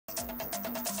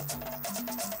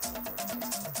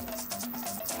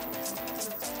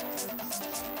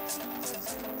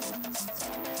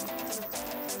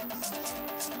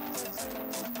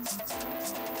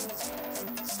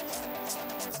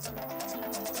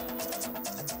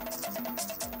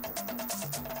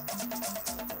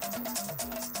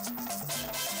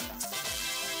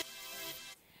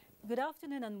Good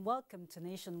afternoon and welcome to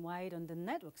Nationwide on the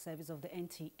network service of the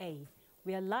NTA.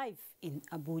 We are live in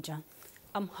Abuja.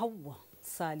 I'm Hawa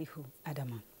Salihu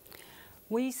Adama.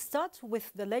 We start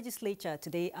with the legislature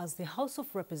today as the House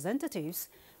of Representatives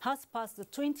has passed the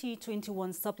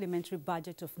 2021 supplementary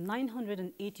budget of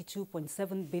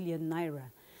 982.7 billion naira.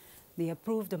 The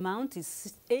approved amount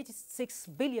is 86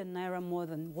 billion naira more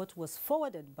than what was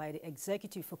forwarded by the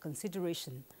executive for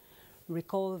consideration.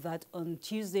 Recall that on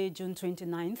Tuesday, June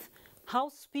 29th,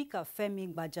 House Speaker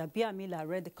Femi Gbajabiamila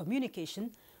read the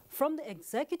communication from the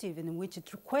executive in which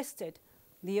it requested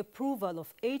the approval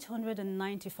of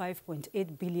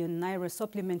 895.8 billion naira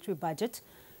supplementary budget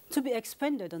to be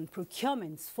expended on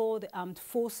procurements for the armed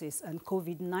forces and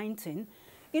COVID-19,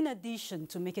 in addition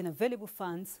to making available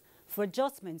funds for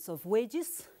adjustments of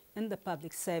wages in the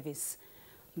public service.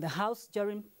 The House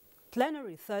during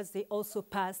plenary Thursday also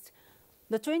passed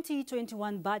the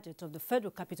 2021 budget of the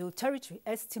Federal Capital Territory,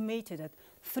 estimated at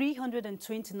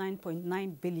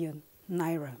 329.9 billion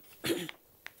naira.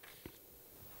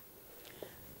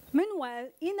 Meanwhile,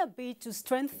 in a bid to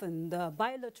strengthen the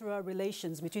bilateral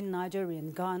relations between Nigeria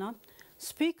and Ghana,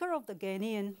 Speaker of the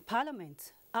Ghanaian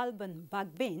Parliament, Alban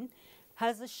Bagbin,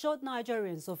 has assured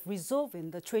Nigerians of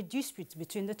resolving the trade disputes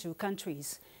between the two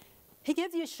countries. He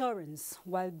gave the assurance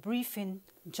while briefing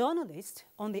journalists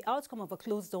on the outcome of a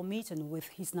closed-door meeting with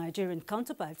his Nigerian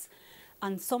counterparts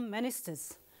and some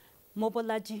ministers.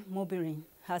 Mobolaji Mobirin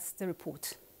has the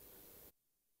report.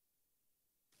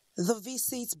 The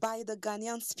visit by the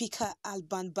Ghanaian Speaker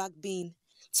Alban Bagbin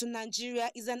to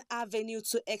Nigeria is an avenue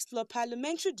to explore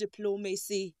parliamentary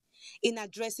diplomacy in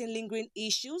addressing lingering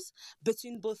issues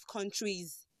between both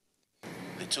countries.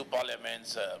 The two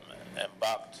parliaments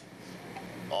embarked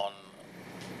on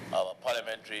our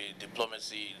parliamentary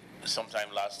diplomacy sometime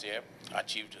last year,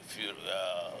 achieved a few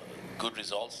good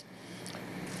results,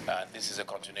 and this is a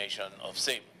continuation of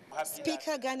same.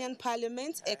 Speaker Ghanaian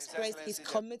Parliament expressed his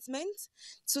commitment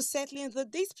to settling the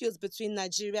disputes between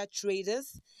Nigeria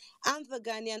traders and the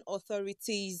Ghanaian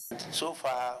authorities. So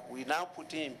far, we now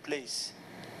put in place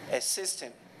a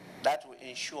system that will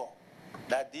ensure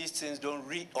that these things don't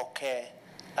reoccur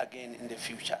again in the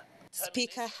future.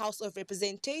 Speaker House of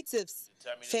Representatives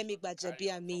Femi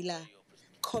Gbajabiamila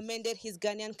commended his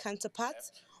Ghanaian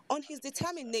counterparts on his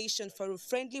determination for a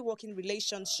friendly working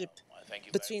relationship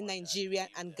between Nigeria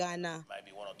and Ghana.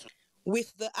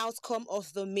 With the outcome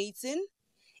of the meeting,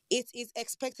 it is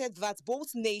expected that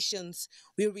both nations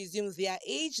will resume their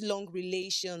age-long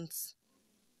relations.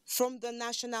 From the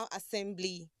National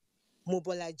Assembly,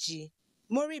 Mobolaji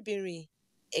Moribiri,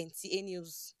 NTA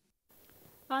News.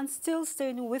 And still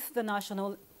staying with the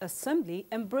National Assembly,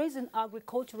 embracing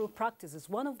agricultural practice is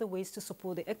one of the ways to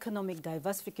support the economic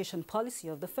diversification policy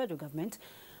of the federal government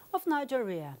of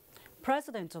Nigeria.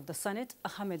 President of the Senate,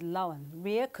 Ahmed Lawan,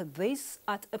 re-echoed this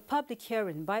at a public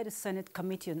hearing by the Senate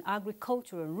Committee on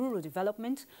Agriculture and Rural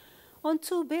Development on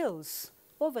two bills,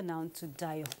 over now to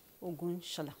Dayo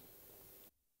Ogunshola.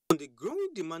 On the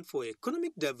growing demand for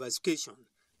economic diversification,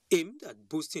 aimed at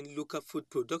boosting local food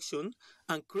production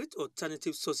and create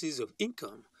alternative sources of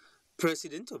income,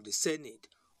 President of the Senate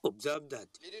observed that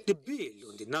the bill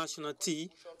on the National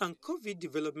Tea and Coffee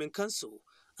Development Council,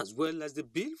 as well as the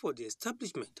bill for the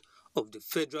establishment of the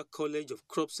Federal College of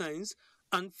Crop Science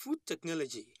and Food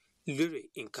Technology, Lure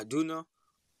in Kaduna,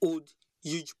 hold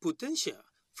huge potential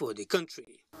for the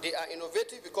country. They are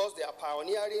innovative because they are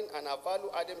pioneering and are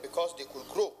value-adding because they could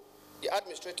grow the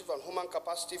administrative and human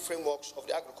capacity frameworks of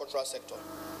the agricultural sector.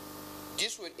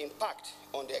 This will impact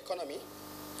on the economy,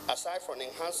 aside from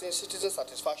enhancing citizen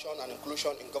satisfaction and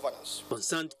inclusion in governance.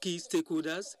 Concerned key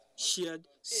stakeholders shared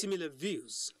similar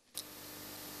views.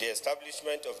 The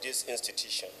establishment of this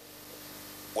institution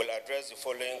will address the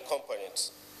following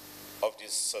components of the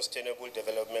Sustainable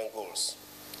Development Goals: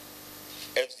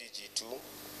 SDG 2,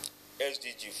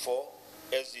 SDG 4,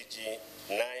 SDG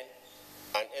 9,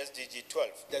 and SDG 12.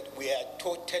 That we are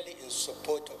totally in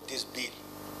support of this bill,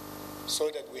 so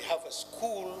that we have a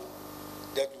school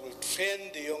that will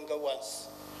train the younger ones.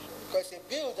 Because a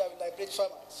bill that will liberate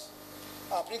farmers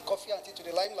and bring coffee and tea to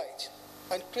the limelight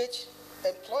and create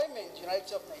employment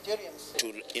united of Nigerians.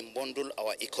 To unbundle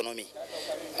our economy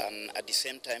and at the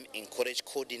same time encourage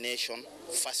coordination,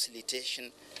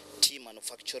 facilitation, tea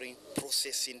manufacturing,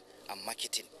 processing and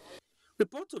marketing.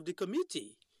 Report of the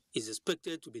committee is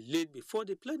expected to be laid before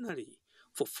the plenary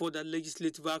for further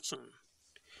legislative action.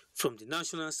 From the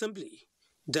National Assembly,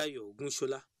 Dayo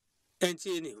Ogunshola,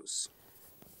 NTA News.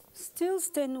 Still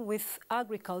staying with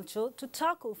agriculture, to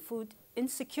tackle food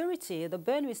insecurity, the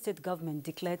Benue State government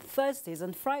declared Thursdays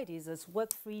and Fridays as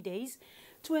work-free days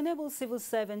to enable civil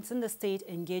servants in the state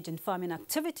engage in farming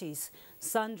activities.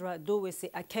 Sandra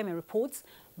Dowese Akeme reports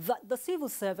that the civil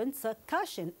servants are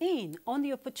cashing in on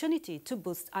the opportunity to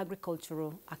boost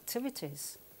agricultural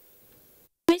activities.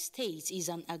 The state is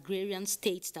an agrarian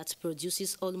state that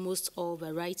produces almost all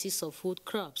varieties of food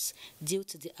crops due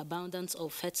to the abundance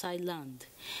of fertile land.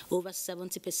 Over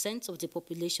 70% of the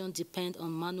population depend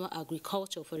on manual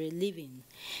agriculture for a living.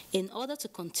 In order to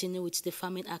continue with the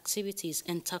farming activities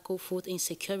and tackle food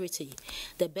insecurity,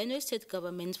 the Benue State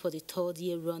government for the third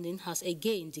year running has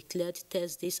again declared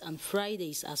Thursdays and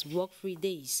Fridays as work-free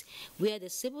days, where the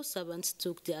civil servants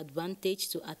took the advantage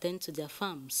to attend to their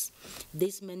farms.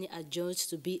 This many are judged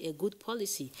to be a good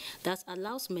policy that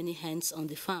allows many hands on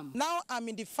the farm. Now I'm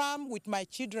in the farm with my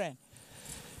children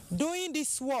doing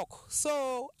this work,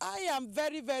 so I am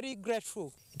very, very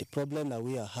grateful. The problem that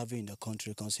we are having in the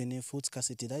country concerning food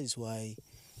scarcity, that is why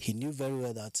he knew very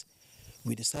well that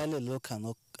we decided law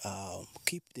cannot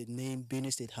keep the name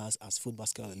Benue State has as food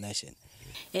basket of the nation.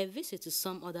 A visit to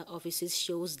some other offices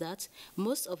shows that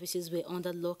most offices were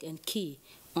under lock and key.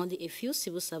 Only a few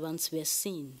civil servants were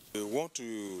seen. We want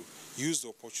to use the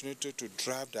opportunity to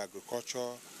drive the agriculture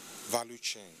value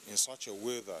chain in such a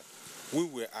way that we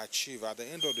will achieve, at the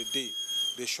end of the day,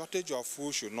 the shortage of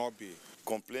food should not be.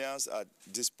 Compliance at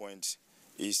this point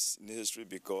is necessary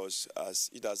because, as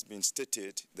it has been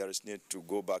stated, there is need to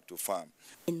go back to farm.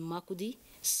 In Makudi,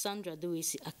 Sandra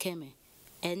Dowese Akeme,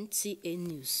 NTA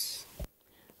News.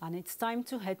 And it's time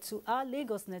to head to our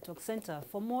Lagos Network Center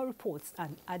for more reports,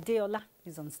 and Adeola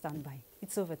is on standby.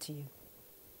 It's over to you.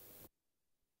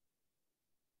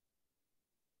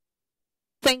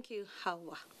 Thank you,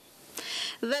 Hawa.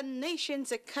 The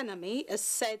nation's economy is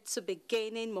said to be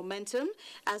gaining momentum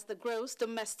as the gross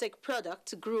domestic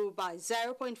product grew by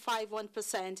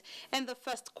 0.51% in the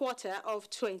first quarter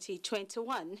of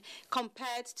 2021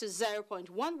 compared to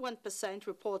 0.11%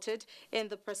 reported in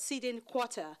the preceding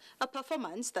quarter, a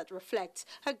performance that reflects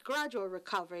a gradual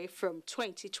recovery from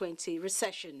 2020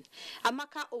 recession.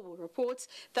 Amaka Owo reports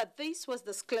that this was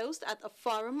disclosed at a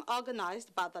forum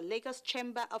organized by the Lagos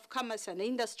Chamber of Commerce and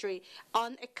Industry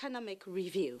on economic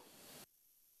review.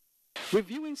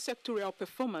 Reviewing sectorial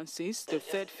performances, the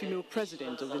third female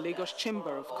president of the Lagos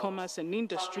Chamber of Commerce and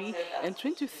Industry and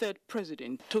 23rd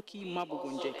president, Toki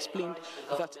Mabugunje, explained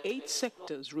that 8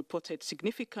 sectors reported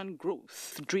significant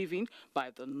growth, driven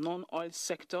by the non-oil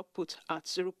sector put at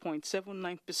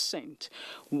 0.79%,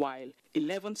 while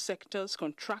 11 sectors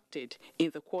contracted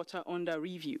in the quarter under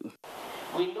review.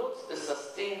 We note the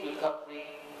sustained recovery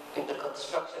in the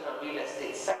construction and real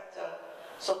estate sector,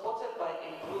 supported by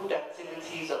improved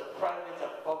activities of private and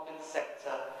public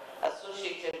sector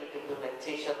associated with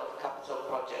implementation of capital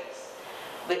projects.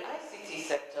 The ICT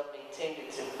sector maintained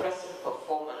its impressive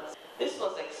performance. This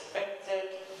was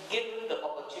expected given the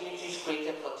opportunities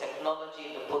created for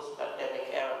technology in the post-pandemic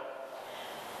era.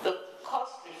 The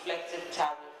cost-reflective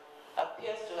tariff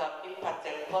appears to have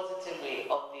impacted positively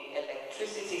on the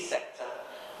electricity sector,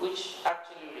 which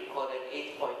actually recorded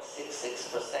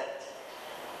 8.66%.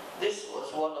 This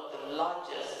was one of the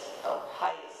largest and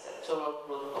highest sectoral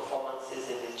growth performances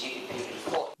in the GDP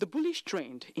report. The bullish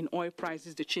trend in oil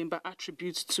prices the chamber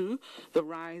attributes to the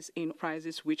rise in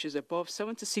prices, which is above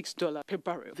 $76 per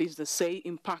barrel. This, they say,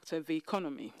 impacted the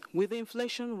economy. With the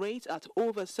inflation rate at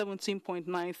over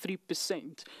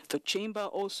 17.93%, the chamber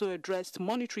also addressed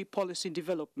monetary policy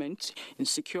development,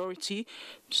 insecurity,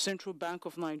 Central Bank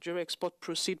of Nigeria export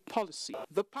proceed policy.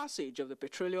 The passage of the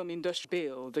Petroleum Industry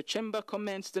Bill, the chamber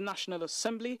commends the National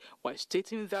Assembly while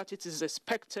stating that it is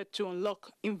expected to unlock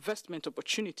investment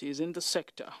opportunities in the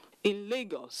sector. In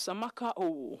Lagos, Amaka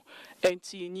Owo,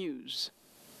 NTA News.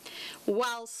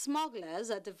 While smugglers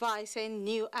are devising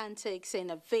new antics in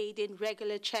evading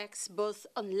regular checks both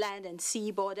on land and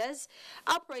sea borders,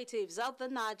 operatives of the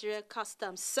Nigeria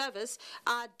Customs Service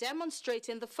are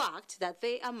demonstrating the fact that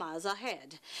they are miles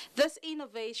ahead. This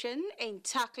innovation in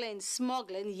tackling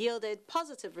smuggling yielded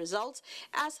positive results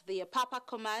as the Apapa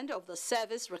Command of the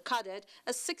service recorded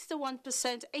a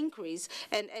 61% increase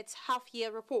in its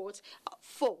half-year report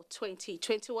for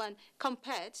 2021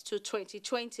 compared to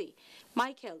 2020.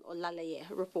 Michael Olaleye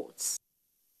reports.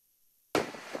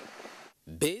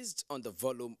 Based on the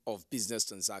volume of business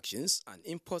transactions and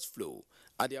import flow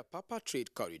at the Apapa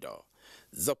Trade Corridor,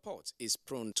 the port is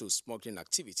prone to smuggling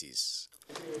activities.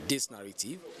 This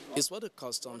narrative is what the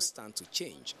customs stand to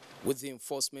change with the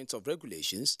enforcement of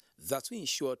regulations that will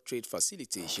ensure trade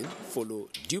facilitation follow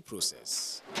due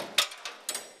process.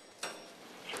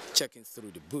 Checking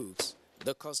through the books,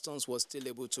 the customs was still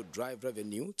able to drive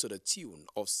revenue to the tune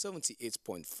of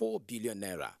 78.4 billion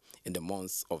naira in the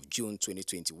month of June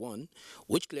 2021,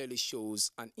 which clearly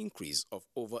shows an increase of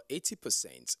over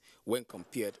 80% when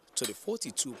compared to the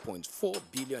 42.4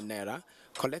 billion naira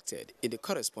collected in the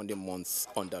corresponding month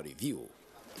under review.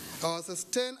 Our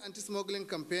sustained anti-smuggling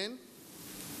campaign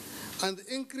and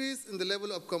the increase in the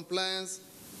level of compliance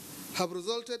have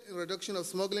resulted in reduction of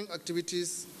smuggling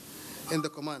activities in the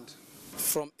command.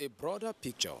 From a broader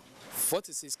picture,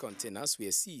 46 containers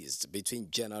were seized between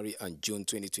January and June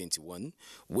 2021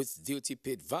 with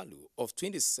duty-paid value of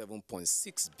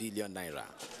 27.6 billion naira.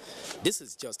 This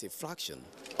is just a fraction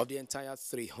of the entire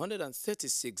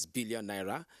 336 billion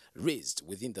naira raised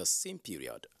within the same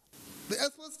period. The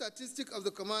export statistic of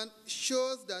the command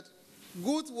shows that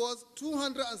goods worth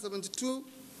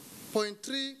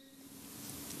 272.3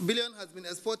 billion has been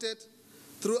exported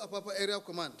through Apapa Area of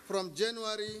Command from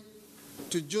January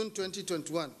to June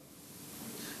 2021.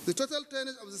 The total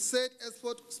tonnage of the said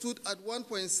export stood at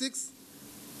 1.6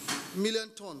 million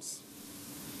tons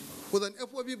with an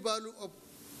FOB value of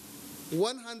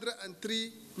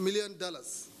 $103 million.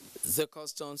 The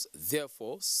customs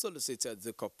therefore solicited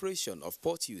the cooperation of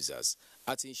port users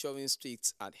at ensuring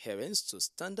strict adherence to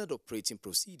standard operating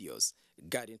procedures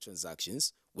guiding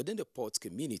transactions within the port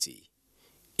community.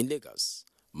 In Lagos,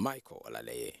 Michael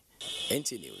Olaleye,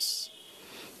 NTA News.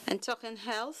 And talking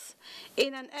health,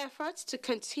 in an effort to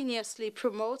continuously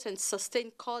promote and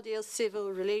sustain cordial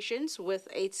civil relations with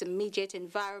its immediate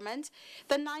environment,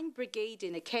 the 9th Brigade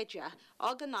in Ikeja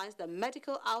organized a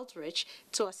medical outreach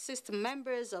to assist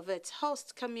members of its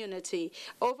host community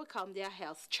overcome their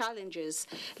health challenges.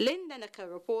 Lynn Neneka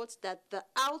reports that the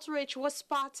outreach was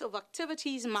part of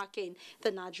activities marking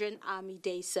the Nigerian Army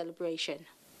Day celebration.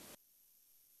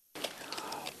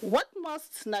 What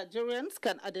most Nigerians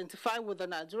can identify with the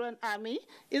Nigerian Army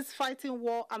is fighting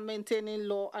war and maintaining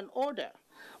law and order.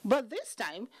 But this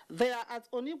time, they are at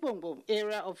Onigbongbong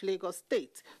area of Lagos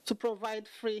State to provide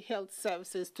free health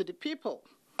services to the people.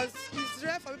 It's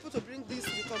rare for people to bring this to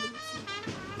the community,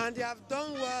 and they have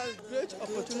done well. Great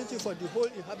opportunity for the whole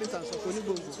inhabitants of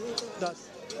Onigbongbong that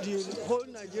the whole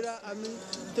Nigerian Army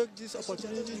take this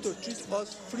opportunity to treat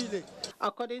us freely.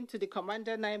 According to the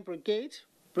Commander 9th Brigade,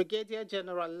 Brigadier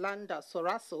General Landa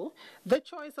Soraso, the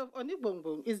choice of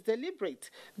Onigbongbong is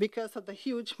deliberate because of the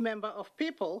huge number of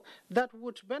people that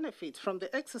would benefit from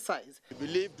the exercise. We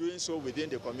believe doing so within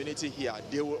the community here,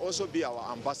 they will also be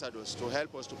our ambassadors to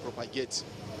help us to propagate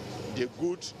the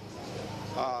good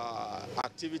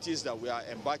activities that we are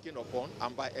embarking upon,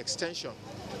 and by extension,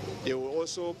 they will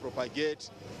also propagate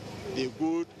the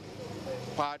good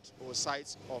part or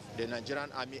sides of the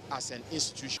Nigerian Army as an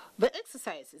institution. The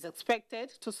exercise is expected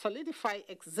to solidify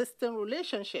existing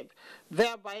relationship,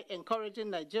 thereby encouraging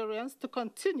Nigerians to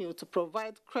continue to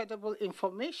provide credible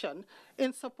information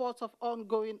in support of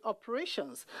ongoing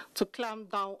operations to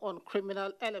clamp down on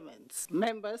criminal elements.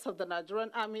 Members of the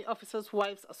Nigerian Army Officers'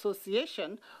 Wives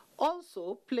Association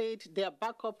also played their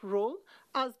backup role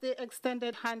as they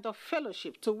extended hand of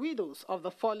fellowship to widows of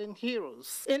the fallen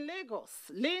heroes. In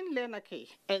Lagos, Lynn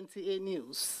Lenake, NTA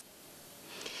News.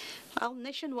 Well,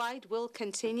 Nationwide will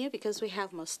continue because we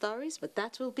have more stories, but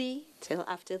that will be till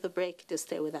after the break. To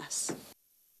stay with us.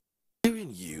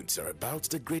 Nigerian youths are about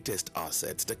the greatest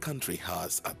assets the country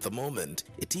has at the moment.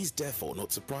 It is therefore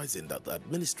not surprising that the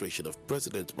administration of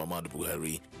President Muhammadu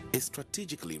Buhari is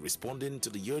strategically responding to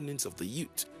the yearnings of the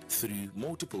youth through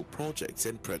multiple projects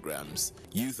and programs.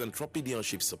 Youth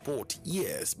Entrepreneurship Support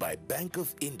Years by Bank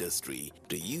of Industry,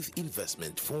 the Youth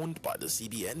Investment Fund by the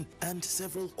CBN, and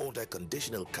several other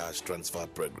conditional cash transfer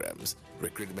programs.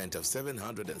 Recruitment of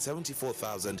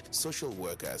 774,000 social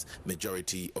workers,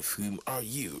 majority of whom are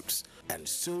youths, and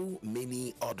so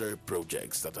many other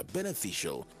projects that are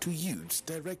beneficial to youths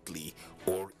directly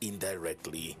or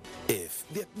indirectly. If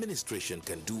the administration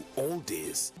can do all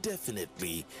this,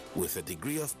 definitely with a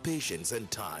degree of patience and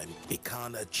time, it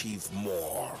can achieve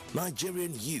more.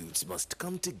 Nigerian youths must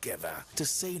come together to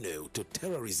say no to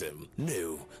terrorism,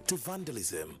 no to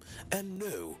vandalism, and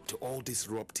no to all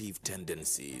disruptive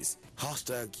tendencies.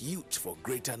 Hashtag Youth for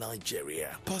Greater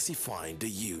Nigeria. Pacifying the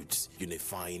youths,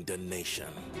 unifying the nation.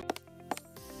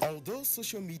 Although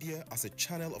social media as a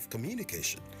channel of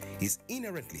communication is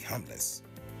inherently harmless,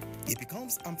 it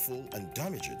becomes harmful and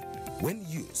damaging when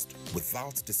used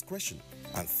without discretion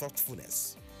and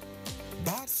thoughtfulness.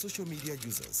 Bad social media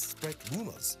users spread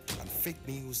rumors and fake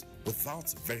news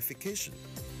without verification.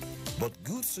 But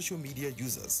good social media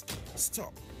users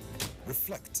stop,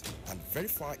 reflect, and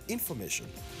verify information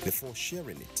before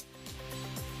sharing it.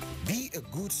 Be a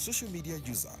good social media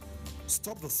user.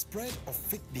 Stop the spread of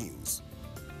fake news.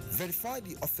 Verify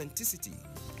the authenticity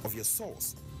of your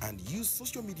source and use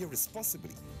social media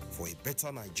responsibly for a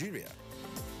better Nigeria.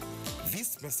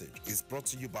 This message is brought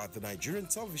to you by the Nigerian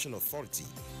Television Authority,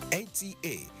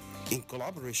 NTA, in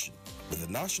collaboration with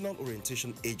the National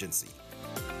Orientation Agency.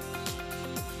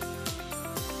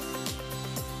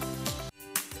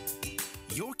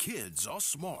 Your kids are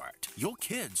smart. Your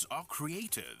kids are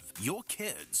creative. Your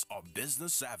kids are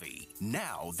business savvy.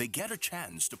 Now they get a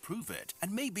chance to prove it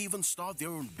and maybe even start their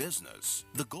own business.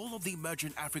 The goal of the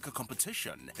Emerging Africa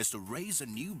competition is to raise a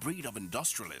new breed of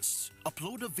industrialists.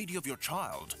 Upload a video of your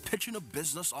child pitching a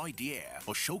business idea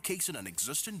or showcasing an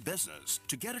existing business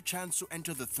to get a chance to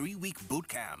enter the 3-week boot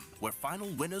camp where final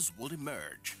winners will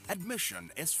emerge. Admission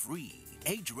is free.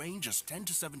 Age range is 10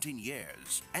 to 17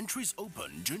 years. Entries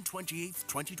open June 28th,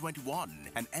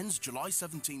 2021 and ends July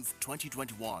 17th,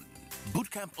 2021.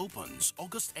 Bootcamp opens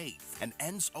August 8th and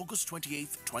ends August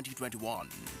 28th, 2021.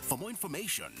 For more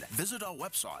information, visit our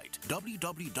website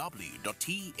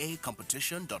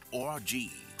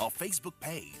www.teacompetition.org, our Facebook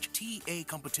page, TA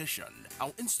Competition,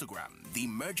 our Instagram, The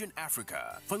Emerging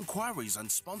Africa. For inquiries and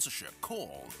sponsorship,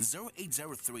 call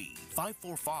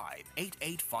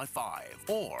 0803-545-8855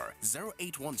 or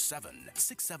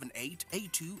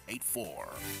 0817-678-8284.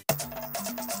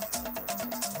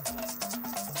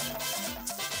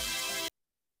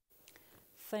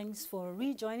 Thanks for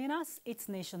rejoining us. It's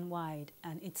nationwide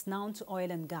and it's now to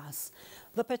oil and gas.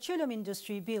 The Petroleum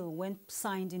Industry Bill, when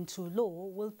signed into law,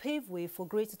 will pave way for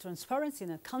greater transparency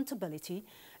and accountability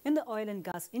in the oil and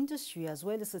gas industry, as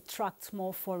well as attract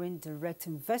more foreign direct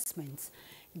investments.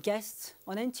 Guests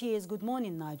on NTA's Good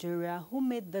Morning Nigeria, who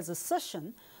made this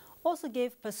assertion, also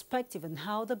gave perspective on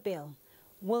how the bill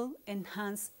will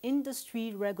enhance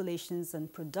industry regulations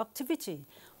and productivity.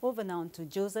 Over now to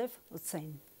Joseph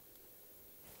Hussein.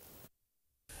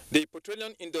 The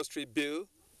Petroleum Industry Bill,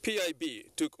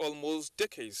 PIB, took almost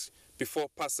decades before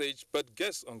passage, but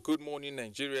guests on Good Morning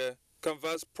Nigeria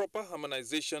canvassed proper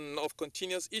harmonization of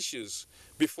continuous issues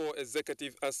before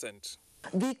executive assent.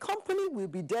 The company will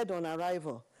be dead on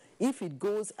arrival if it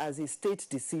goes as a state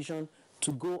decision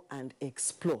to go and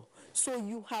explore. So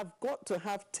you have got to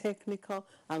have technical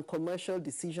and commercial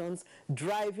decisions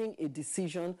driving a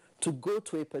decision to go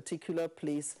to a particular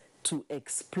place to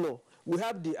explore. We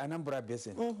have the Anambra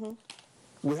Basin.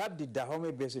 We have the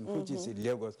Dahomey Basin, which is in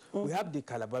Lagos. We have the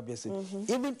Calabar Basin.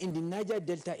 Even in the Niger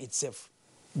Delta itself,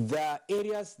 there are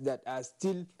areas that are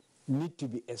still need to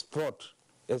be explored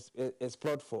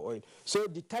for oil. So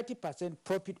the 30%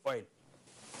 profit oil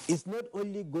is not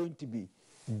only going to be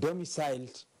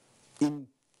domiciled in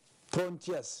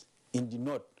frontiers in the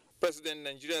north. President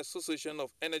Nigeria Association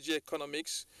of Energy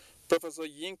Economics, Professor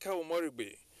Yinka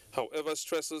Omorigbe, however,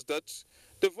 stresses that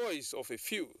the voice of a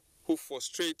few who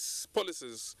frustrates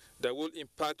policies that will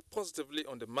impact positively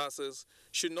on the masses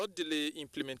should not delay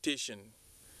implementation.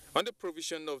 On the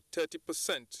provision of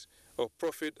 30% of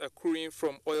profit accruing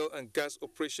from oil and gas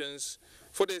operations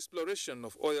for the exploration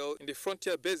of oil in the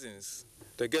frontier basins,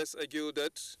 the guests argue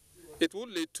that it would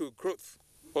lead to growth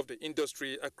of the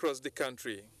industry across the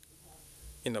country.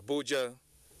 In Abuja,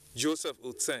 Joseph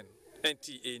Utsen,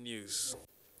 NTA News.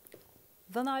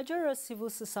 The Nigeria Civil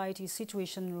Society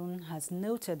Situation Room has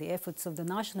noted the efforts of the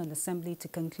National Assembly to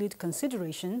conclude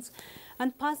considerations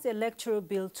and pass the Electoral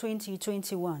Bill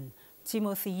 2021.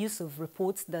 Timothy Yusuf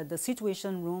reports that the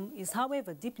Situation Room is,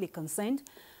 however, deeply concerned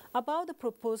about the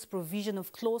proposed provision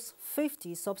of Clause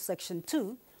 50, subsection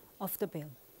 2 of the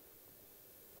bill.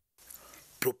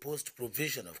 Proposed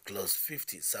provision of Clause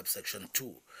 50, subsection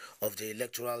 2 of the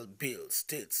Electoral Bill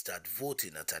states that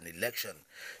voting at an election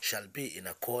shall be in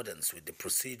accordance with the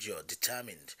procedure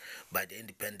determined by the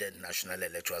Independent National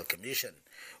Electoral Commission,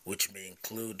 which may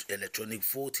include electronic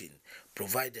voting,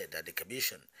 provided that the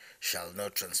Commission shall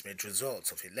not transmit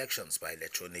results of elections by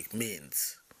electronic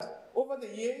means. Over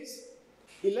the years,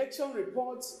 election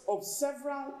reports of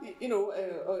several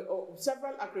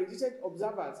accredited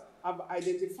observers have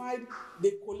identified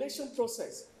the collation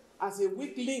process as a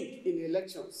weak link in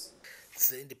elections.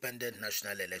 The Independent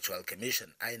National Electoral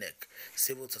Commission, INEC,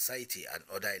 civil society and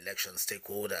other election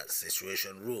stakeholders,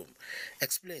 Situation Room,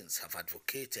 explains have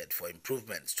advocated for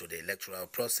improvements to the electoral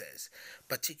process,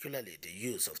 particularly the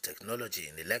use of technology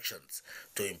in elections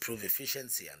to improve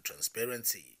efficiency and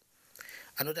transparency.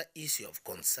 Another issue of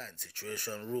concern,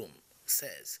 Situation Room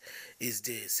says, is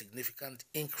the significant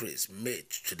increase made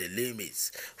to the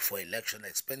limits for election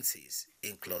expenses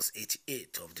in Clause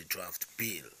 88 of the draft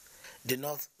bill. The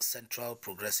North Central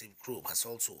Progressive Group has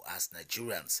also asked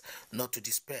Nigerians not to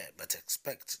despair but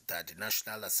expect that the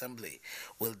National Assembly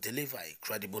will deliver a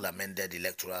credible amended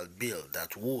electoral bill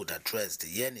that would address the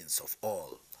yearnings of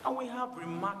all. And we have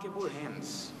remarkable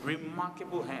hands,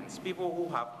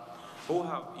 people who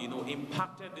have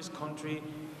impacted this country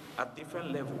at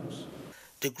different levels.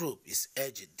 The group is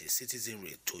urging the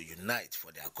citizenry to unite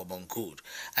for their common good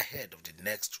ahead of the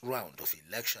next round of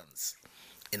elections.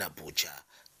 In Abuja,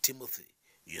 Timothy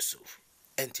Yusuf,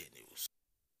 NTA News.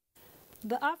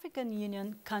 The African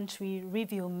Union Country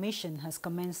Review Mission has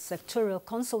commenced sectoral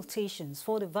consultations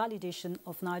for the validation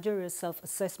of Nigeria's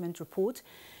self-assessment report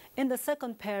in the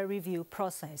second peer review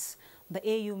process. The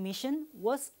AU mission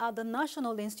was at the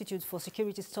National Institute for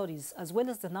Security Studies as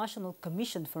well as the National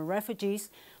Commission for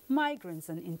Refugees, Migrants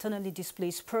and Internally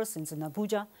Displaced Persons in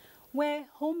Abuja, where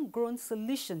homegrown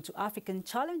solution to African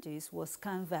challenges was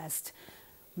canvassed.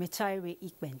 Metaire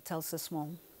Ikben tells us more.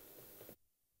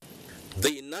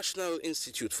 The National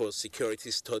Institute for Security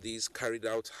Studies carried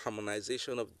out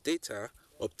harmonization of data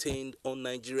obtained on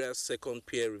Nigeria's second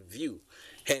peer review,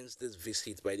 hence this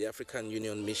visit by the African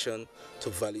Union Mission to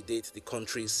validate the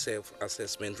country's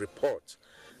self-assessment report.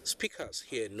 Speakers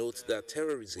here note that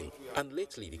terrorism and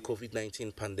lately the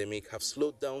COVID-19 pandemic have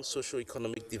slowed down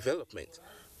socio-economic development,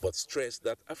 but stress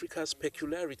that Africa's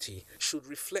peculiarity should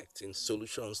reflect in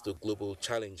solutions to global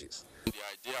challenges. The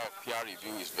idea of peer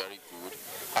review is very good,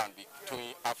 and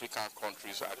between African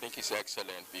countries I think it's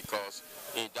excellent, because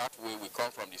in that way we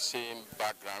come from the same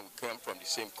background, we come from the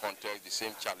same context, the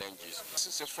same challenges. This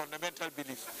is a fundamental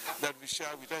belief that we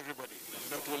share with everybody,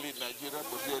 not only in Nigeria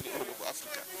but really all over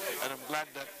Africa. And I'm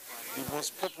glad that the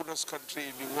most populous country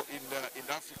in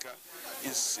Africa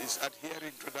is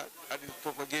adhering to that and is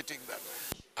propagating that.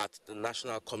 At the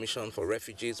National Commission for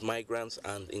Refugees, Migrants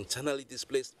and Internally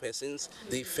Displaced Persons,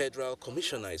 the Federal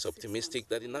Commissioner is optimistic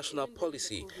that the national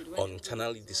policy on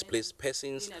internally displaced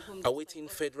persons awaiting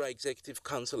Federal Executive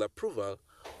Council approval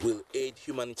will aid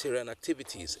humanitarian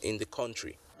activities in the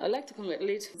country. I'd like to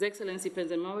congratulate His Excellency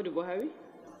President Muhammadu Buhari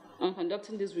on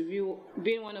conducting this review,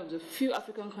 being one of the few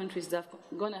African countries that have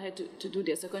gone ahead to do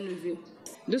their second review.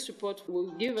 This report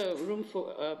will give room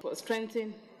for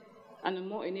strengthening and a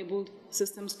more enabled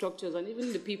system structures and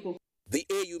even the people. The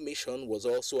AU mission was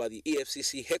also at the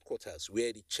EFCC headquarters,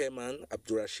 where the chairman,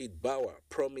 Abdurrashid Bawa,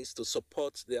 promised to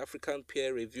support the African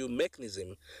peer review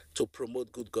mechanism to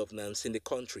promote good governance in the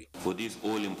country. For this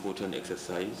all-important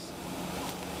exercise,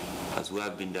 as we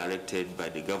have been directed by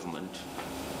the government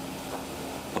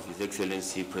of His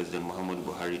Excellency President Muhammadu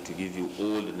Buhari to give you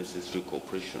all the necessary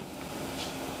cooperation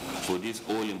for this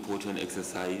all-important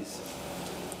exercise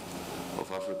of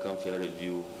African peer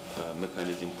review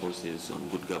mechanism process on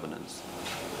good governance.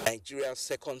 Nigeria's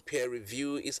second peer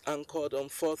review is anchored on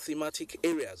 4 thematic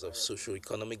areas of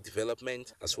socio-economic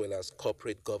development as well as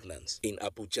corporate governance. In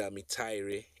Abuja,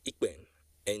 Metaire Ikben,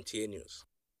 NTA News.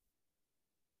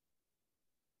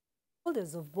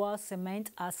 Holders of Boa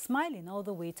Cement are smiling all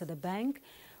the way to the bank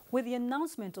with the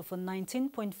announcement of a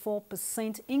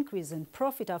 19.4% increase in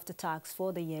profit after tax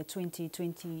for the year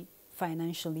 2020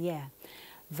 financial year.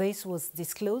 This was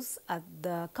disclosed at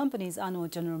the company's annual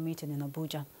general meeting in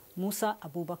Abuja. Musa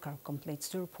Abubakar completes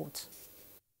the report.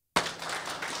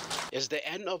 It's the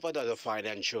end of another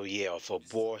financial year for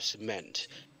Boa Cement,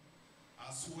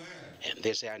 and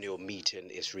this annual meeting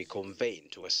is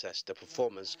reconvened to assess the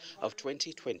performance of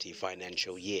 2020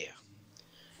 financial year.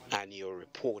 Annual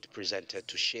report presented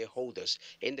to shareholders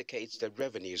indicates that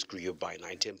revenues grew by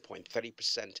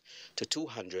 19.3% to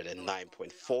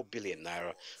 209.4 billion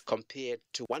naira compared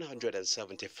to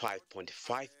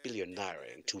 175.5 billion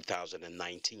naira in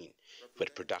 2019,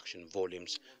 with production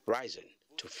volumes rising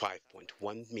to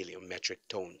 5.1 million metric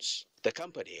tons. The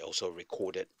company also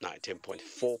recorded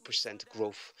 19.4%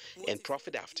 growth in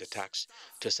profit after tax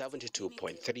to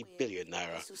 72.3 billion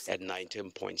naira and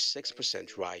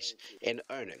 19.6% rise in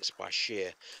earnings per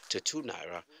share to 2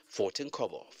 naira 14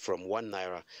 kobo from 1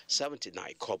 naira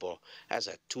 79 kobo as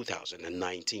at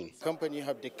 2019. The company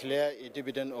have declared a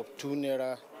dividend of 2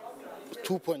 naira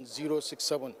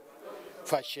 2.067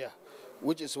 per share,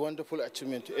 which is a wonderful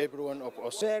achievement to every one of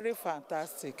us. Very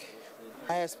fantastic.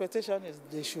 My expectation is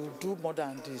they should do more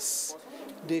than this.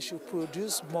 They should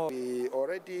produce more. We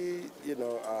already,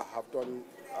 have done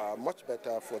much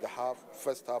better for the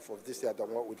first half of this year than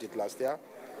what we did last year,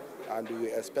 and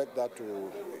we expect that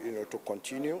to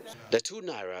continue. The 2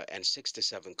 naira and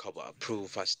 67 kobo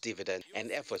approved as dividend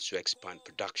and efforts to expand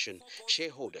production,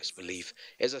 shareholders believe,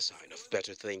 is a sign of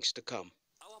better things to come.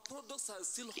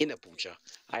 In Abuja,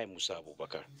 I am Musa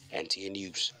Abubakar, NTA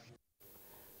News.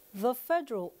 The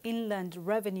Federal Inland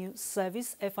Revenue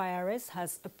Service, FIRS,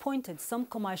 has appointed some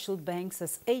commercial banks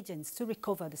as agents to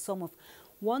recover the sum of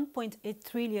 1.8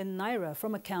 trillion naira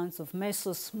from accounts of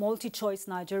Mesos MultiChoice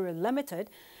Nigeria Limited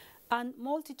and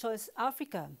MultiChoice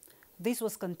Africa. This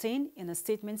was contained in a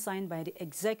statement signed by the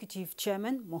Executive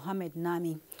Chairman, Mohammed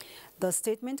Nami. The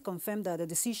statement confirmed that the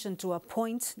decision to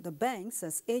appoint the banks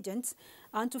as agents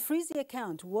and to freeze the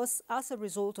account was as a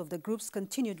result of the group's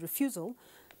continued refusal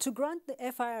to grant the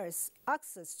FIRS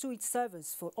access to its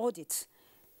servers for audit.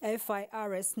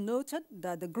 FIRS noted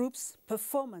that the group's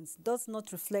performance does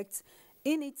not reflect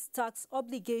in its tax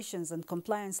obligations and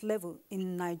compliance level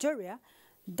in Nigeria,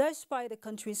 despite the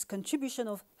country's contribution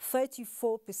of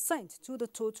 34% to the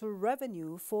total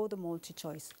revenue for the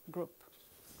MultiChoice Group.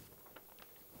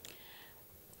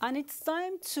 And it's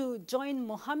time to join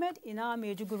Mohammed in our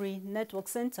Maiduguri Network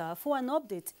Center for an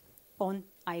update on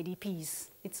IDPs.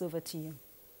 It's over to you.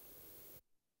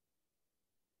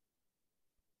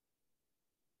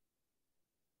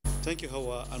 Thank you,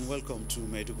 Hawa, and welcome to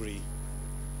Maiduguri.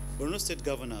 Borno State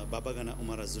Governor Babagana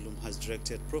Umar Zulum has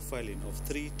directed profiling of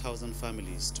 3,000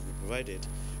 families to be provided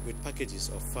with packages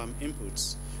of farm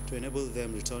inputs to enable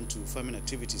them return to farming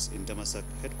activities in Damasak,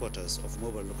 headquarters of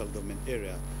Mobile Local Government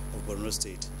Area of Borno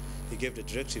State. He gave the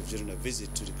directive during a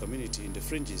visit to the community in the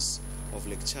fringes of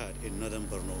Lake Chad in northern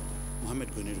Borno.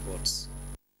 Mohammed Goni reports.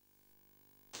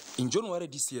 In January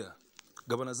this year,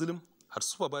 Governor Zulum had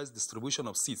supervised distribution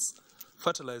of seeds,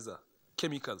 fertilizer,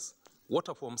 chemicals,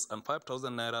 water pumps, and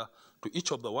 5,000 naira to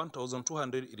each of the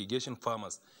 1,200 irrigation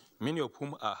farmers, many of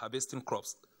whom are harvesting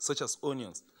crops such as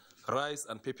onions, rice,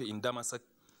 and pepper in Damasak.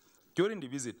 During the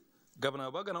visit,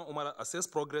 Governor Babagana Umar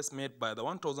assessed progress made by the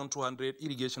 1,200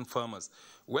 irrigation farmers,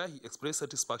 where he expressed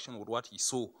satisfaction with what he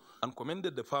saw and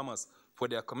commended the farmers for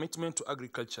their commitment to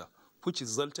agriculture, which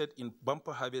resulted in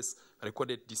bumper harvests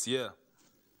recorded this year.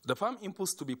 The farm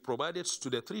inputs to be provided to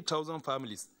the 3,000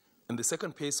 families in the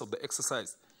second phase of the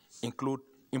exercise include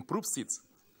improved seeds,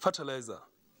 fertilizer,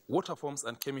 water pumps,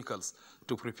 and chemicals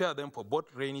to prepare them for both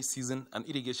rainy season and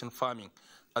irrigation farming,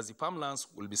 as the farmlands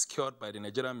will be secured by the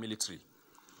Nigerian military.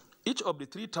 Each of the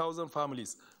 3,000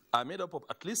 families are made up of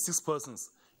at least 6 persons,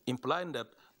 implying that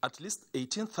at least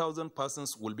 18,000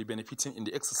 persons will be benefiting in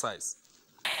the exercise.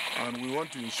 And we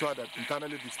want to ensure that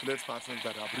internally displaced persons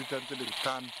that have recently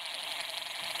returned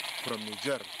from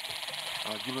Niger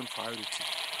are given priority.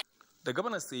 The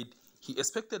governor said he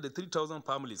expected the 3,000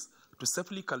 families to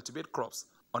safely cultivate crops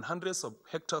on hundreds of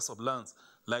hectares of lands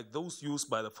like those used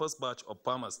by the first batch of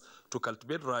farmers to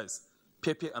cultivate rice,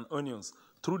 pepper, and onions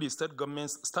through the state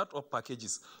government's start-up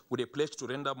packages with a pledge to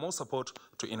render more support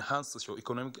to enhance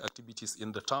socio-economic activities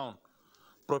in the town.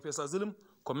 Professor Zulum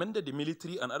commended the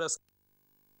military and others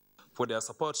for their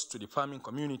support to the farming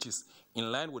communities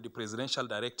in line with the presidential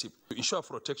directive to ensure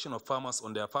protection of farmers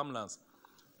on their farmlands.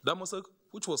 Damasak,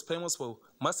 which was famous for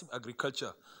massive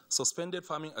agriculture, suspended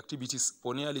farming activities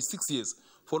for nearly 6 years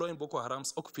following Boko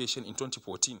Haram's occupation in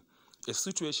 2014, a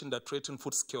situation that threatened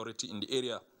food security in the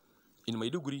area. In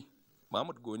Maiduguri,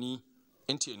 Mohammed Goni,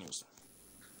 NTA News.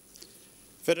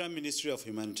 Federal Ministry of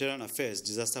Humanitarian Affairs,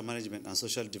 Disaster Management and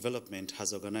Social Development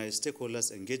has organized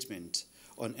stakeholders' engagement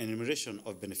on enumeration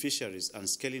of beneficiaries and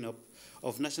scaling up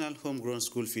of National Homegrown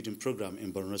School Feeding Program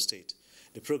in Borno State.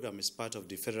 The program is part of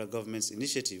the federal government's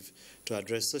initiative to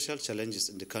address social challenges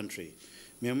in the country.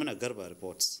 Maimuna Garba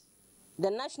reports. The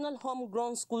National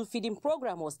Homegrown School Feeding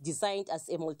Program was designed as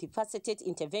a multifaceted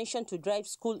intervention to drive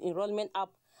school enrollment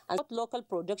up and support local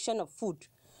production of food.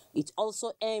 It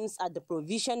also aims at the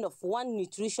provision of one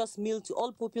nutritious meal to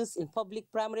all pupils in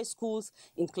public primary schools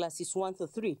in classes 1 to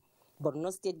 3.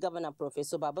 Borno State Governor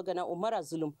Professor Babagana Umar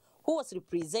Zulum, who was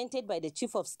represented by the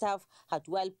Chief of Staff, had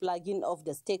while plugging off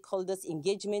the stakeholders'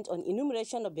 engagement on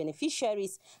enumeration of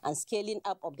beneficiaries and scaling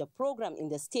up of the program in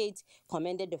the state,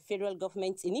 commended the federal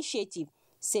government's initiative,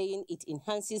 saying it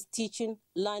enhances teaching,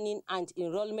 learning, and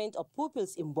enrollment of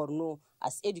pupils in Borno,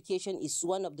 as education is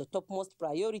one of the topmost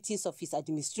priorities of his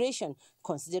administration,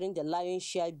 considering the lion's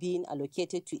share being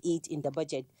allocated to it in the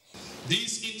budget.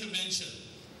 This intervention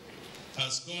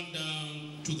has gone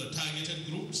down to the targeted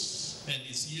groups and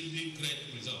is yielding great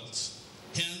results.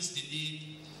 Hence the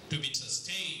need to be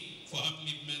sustained for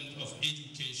upliftment of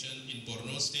education in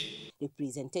Borno State.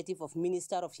 Representative of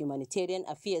Minister of Humanitarian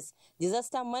Affairs,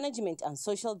 Disaster Management and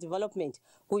Social Development,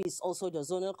 who is also the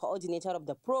zonal coordinator of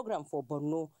the program for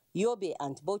Borno, Yobe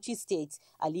and Bauchi states,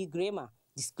 Ali Grema,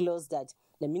 disclosed that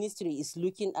the ministry is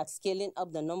looking at scaling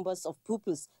up the numbers of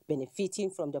pupils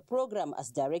benefiting from the program as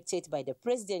directed by the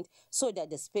president, so that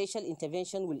the special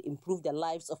intervention will improve the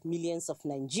lives of millions of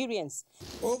Nigerians.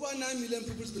 Over 9 million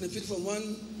pupils benefit from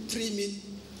 1 free meal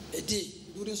a day.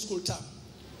 during school term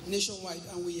nationwide,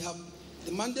 and we have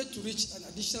the mandate to reach an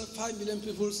additional 5 million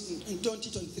people in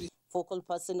 2023. Focal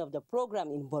person of the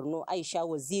program in Borno, Aisha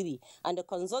Waziri, and the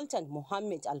consultant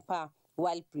Mohammed Alpa,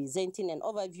 while presenting an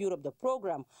overview of the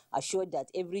program, assured that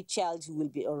every child will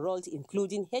be enrolled,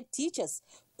 including head teachers,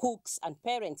 cooks, and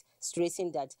parents,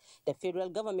 stressing that the federal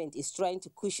government is trying to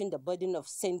cushion the burden of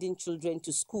sending children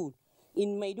to school.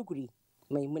 In Maiduguri,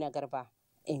 Maimuna Garba,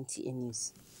 NTA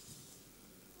News.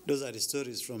 Those are the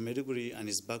stories from Maiduguri, and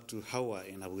it's back to Hawa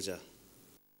in Abuja.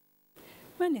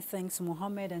 Many thanks,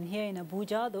 Mohammed. And here in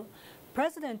Abuja, though,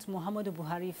 President Muhammadu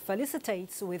Buhari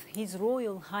felicitates with His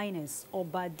Royal Highness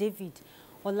Oba David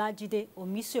Olajide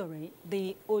Omisore,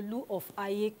 the Olu of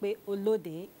Ayekpe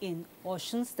Olode in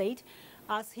Osun State,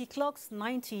 as he clocks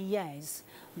 90 years.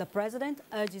 The president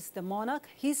urges the monarch,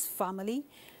 his family,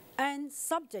 and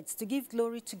subjects to give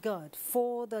glory to God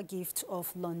for the gift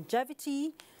of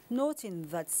longevity, noting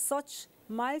that such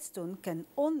milestone can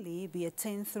only be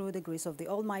attained through the grace of the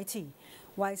Almighty,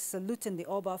 while saluting the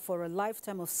Oba for a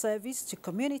lifetime of service to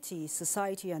community,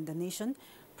 society, and the nation.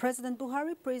 President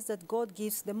Buhari prays that God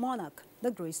gives the monarch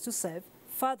the grace to serve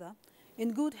further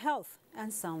in good health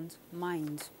and sound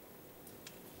mind.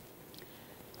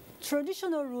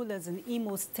 Traditional rulers in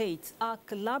Imo State are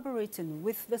collaborating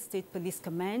with the State Police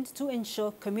Command to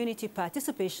ensure community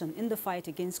participation in the fight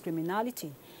against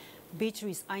criminality.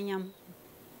 Beatrice Anyam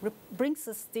brings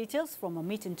us details from a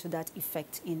meeting to that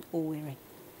effect in Owerri.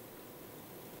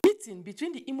 Meeting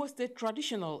between the Imo State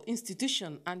Traditional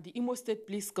Institution and the Imo State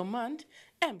Police Command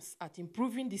aims at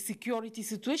improving the security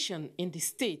situation in the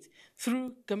state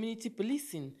through community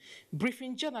policing.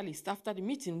 Briefing journalists after the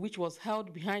meeting, which was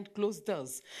held behind closed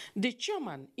doors, the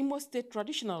chairman, Imo State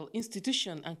Traditional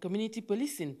Institution and Community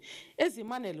Policing,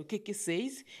 Ezemanel Okeke,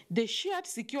 says they shared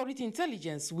security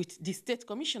intelligence with the State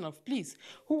Commissioner of Police,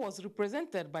 who was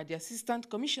represented by the Assistant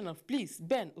Commissioner of Police,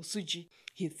 Ben Osuji.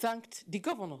 He thanked the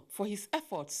governor for his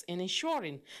efforts in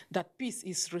ensuring that peace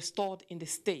is restored in the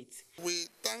state. We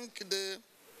thank the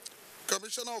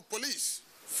Commissioner of Police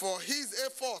for his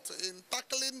effort in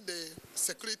tackling the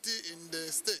security in the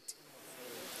state.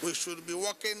 We should be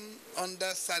working under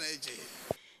synergy.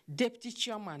 Deputy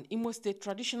Chairman, Imo State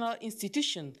Traditional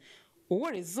Institution,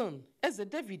 Owerri Zone, Eze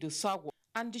David Osagwo,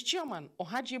 and the Chairman,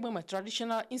 Ohajiebema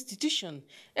Traditional Institution,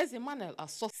 Eze Manuel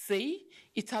Asso, say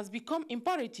it has become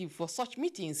imperative for such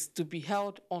meetings to be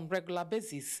held on regular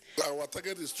basis. Our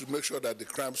target is to make sure that the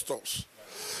crime stops.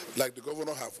 Like the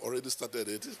governor have already started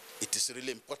it. It is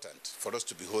really important for us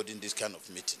to be holding this kind of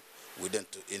meeting with them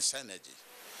in synergy,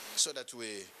 so that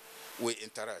we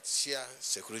interact, share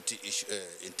security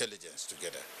intelligence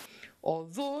together.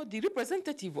 Although the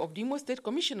representative of the Imo State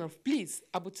Commissioner of Police,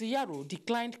 Abutiyaro,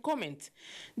 declined comment,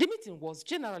 the meeting was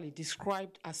generally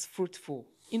described as fruitful.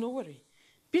 In Owerri,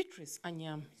 Beatrice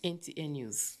Anyam, NTA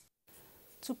News.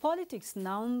 To politics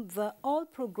now, the All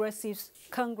Progressives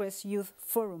Congress Youth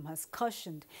Forum has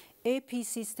cautioned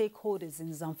APC stakeholders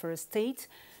in Zamfara State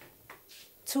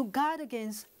to guard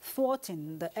against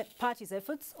thwarting the party's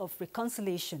efforts of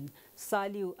reconciliation.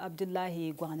 Saliu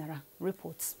Abdullahi Gwanara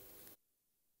reports.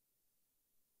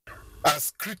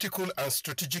 As critical and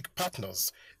strategic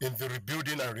partners in the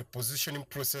rebuilding and repositioning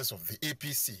process of the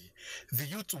APC, the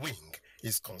youth wing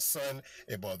is concerned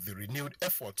about the renewed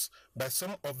efforts by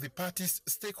some of the party's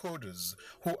stakeholders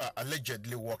who are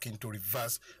allegedly working to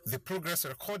reverse the progress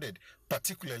recorded,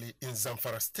 particularly in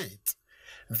Zamfara State.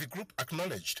 The group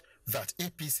acknowledged that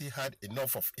APC had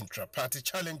enough of intra-party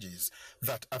challenges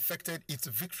that affected its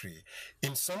victory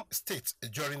in some states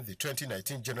during the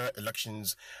 2019 general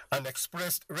elections and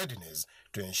expressed readiness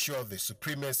to ensure the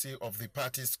supremacy of the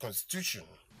party's constitution.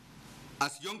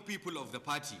 As young people of the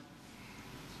party,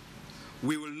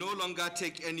 we will no longer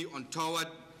take any untoward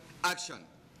action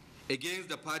against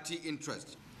the party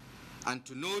interest, and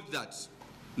to note that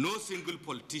no single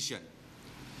politician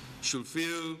should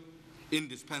feel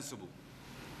indispensable.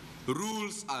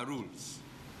 Rules are rules.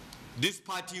 This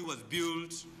party was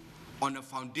built on a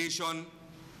foundation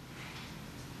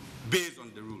based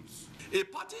on the rules. A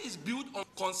party is built on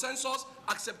consensus,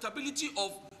 acceptability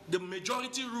of the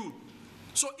majority rule.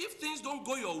 So if things don't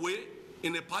go your way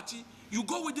in a party, you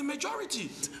go with the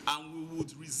majority. And we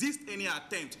would resist any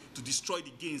attempt to destroy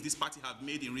the gains this party have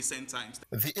made in recent times.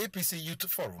 The APC Youth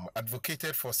Forum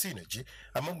advocated for synergy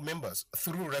among members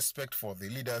through respect for the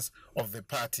leaders of the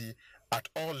party at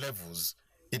all levels.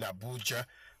 In Abuja,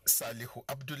 Salihu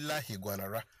Abdullahi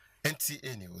Gwanara,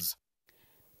 NTA News.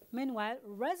 Meanwhile,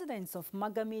 residents of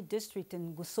Magami district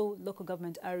in Gusau local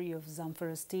government area of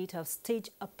Zamfara State have staged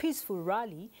a peaceful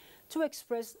rally to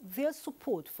express their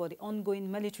support for the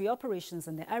ongoing military operations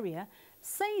in the area,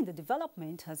 saying the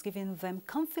development has given them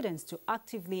confidence to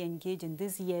actively engage in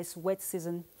this year's wet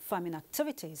season farming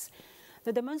activities.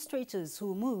 The demonstrators,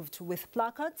 who moved with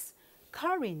placards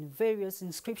carrying various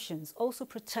inscriptions, also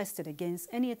protested against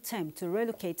any attempt to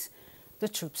relocate the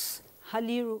troops.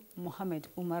 Haliru Mohammed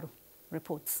Umaru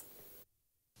reports.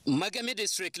 Magami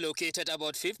district, located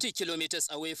about 50 kilometers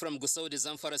away from Gusau, the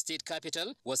Zamfara state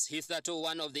capital, was hitherto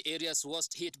one of the areas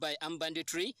worst hit by armed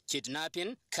banditry,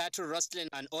 kidnapping, cattle rustling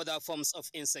and other forms of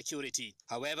insecurity.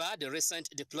 However, the recent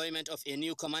deployment of a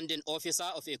new commanding officer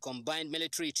of a combined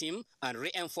military team and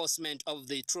reinforcement of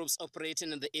the troops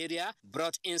operating in the area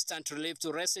brought instant relief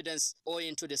to residents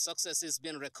owing to the successes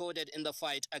being recorded in the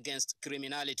fight against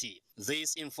criminality.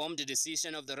 This informed the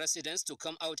decision of the residents to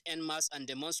come out en masse and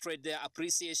demonstrate their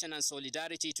appreciation and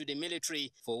solidarity to the military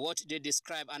for what they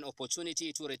describe an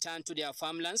opportunity to return to their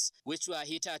farmlands, which were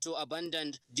hitherto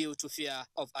abandoned due to fear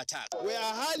of attack. We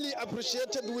are highly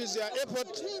appreciated with their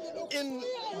effort in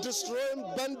destroying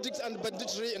bandits and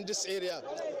banditry in this area.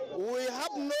 We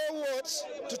have no words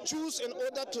to choose in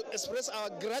order to express our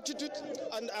gratitude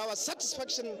and our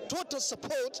satisfaction, total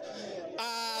support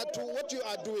to what you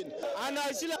are doing. And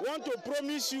I still want to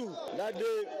promise you that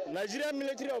the Nigerian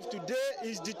military of today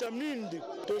is determined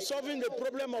to solving the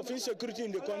problem of insecurity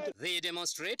in the country. The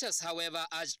demonstrators, however,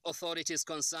 urged authorities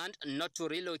concerned not to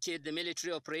relocate the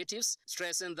military operatives,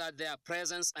 stressing that their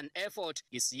presence and effort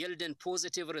is yielding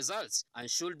positive results and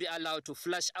should be allowed to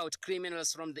flush out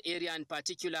criminals from the area in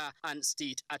particular and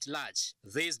state at large.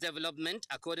 This development,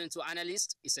 according to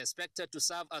analysts, is expected to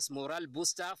serve as morale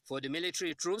booster for the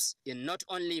military troops in not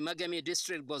only Magami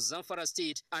district but Zamfara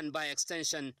state and by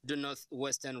extension the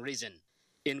northwestern region.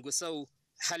 In Gusau,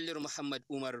 Halir Muhammad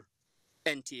Umar,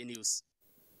 NTA News.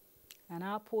 And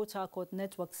our Port Harcourt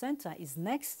Network Center is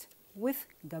next with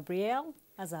Gabrielle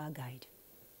as our guide.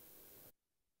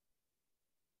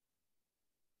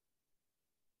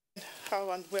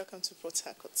 Hello and welcome to Port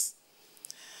Harcourt.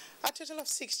 A total of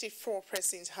 64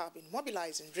 persons have been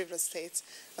mobilized in Rivers State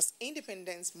as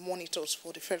independent monitors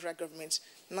for the federal government's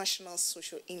National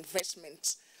Social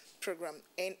Investment Program,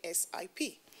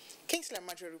 NSIP. Kingsley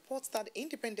Amaju reports that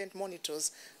independent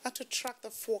monitors are to track the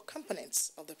 4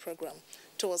 components of the program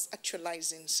towards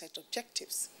actualizing set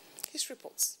objectives. His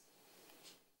reports.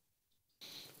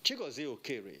 Chigozie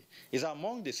Okere is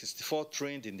among the 64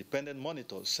 trained independent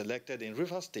monitors selected in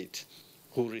Rivers State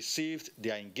who received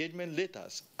their engagement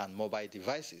letters and mobile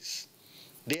devices.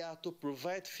 They are to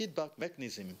provide feedback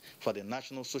mechanism for the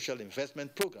National Social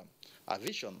Investment Program, a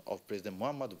vision of President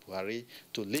Muhammadu Buhari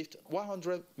to lift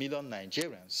 100 million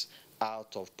Nigerians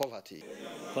out of poverty.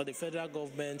 But the federal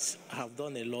government have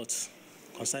done a lot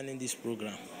concerning this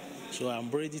program. So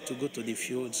I'm ready to go to the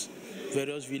fields,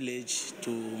 various villages, to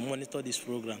monitor this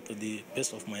program to the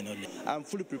best of my knowledge. I'm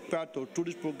fully prepared to, through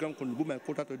this program, contribute my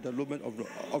quota to the development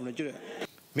of Nigeria.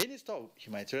 Minister of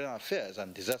Humanitarian Affairs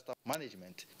and Disaster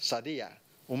Management, Sadiya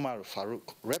Umar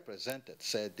Farouk,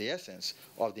 said the essence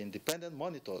of the independent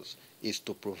monitors is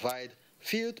to provide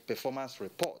field performance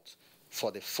reports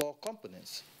for the 4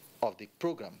 components of the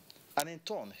program and in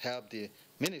turn help the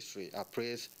ministry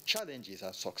appraise challenges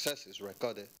and successes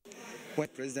recorded. When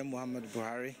President Muhammadu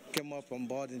Buhari came up on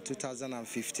board in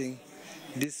 2015,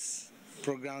 this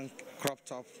program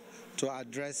cropped up to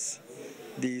address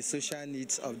the social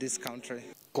needs of this country.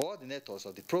 Coordinators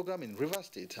of the program in Rivers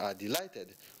State are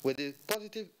delighted with the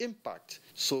positive impact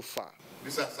so far.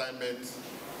 This assignment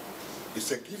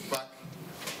is a give back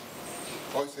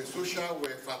or it's a social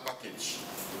welfare package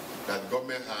that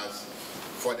government has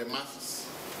for the masses.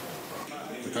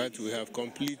 We have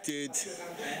completed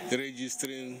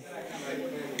registering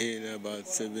in about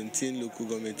 17 local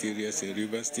government areas in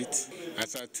Rivers State.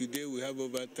 As of today, we have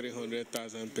over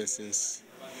 300,000 persons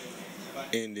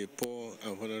in the poor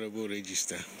and vulnerable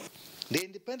register. The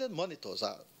independent monitors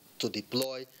are to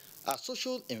deploy a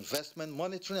social investment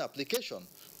monitoring application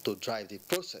to drive the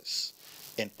process.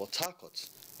 In Port Harcourt,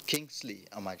 Kingsley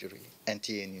Amajiri,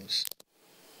 NTA News.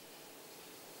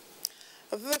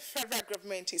 The federal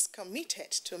government is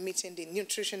committed to meeting the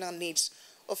nutritional needs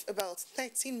of about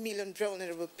 13 million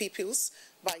vulnerable peoples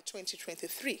by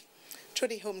 2023 through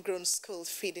the homegrown school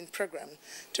feeding program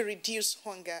to reduce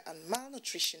hunger and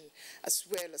malnutrition, as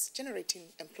well as generating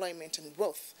employment and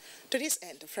wealth. To this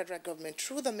end, the federal government,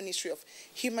 through the Ministry of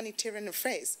Humanitarian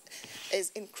Affairs,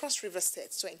 is in Cross River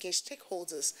State to engage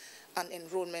stakeholders and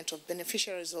enrollment of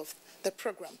beneficiaries of the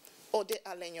program. Ode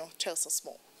Alenyo tells us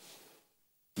more.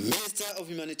 Minister of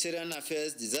Humanitarian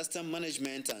Affairs, Disaster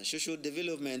Management and Social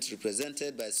Development,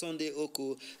 represented by Sunday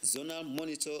Oku, zonal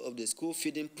monitor of the school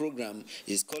feeding program,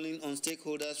 is calling on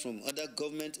stakeholders from other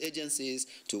government agencies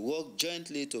to work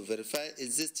jointly to verify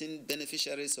existing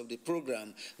beneficiaries of the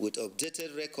program with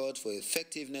updated records for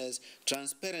effectiveness,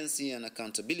 transparency and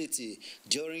accountability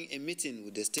during a meeting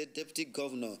with the state deputy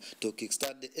governor to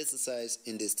kickstart the exercise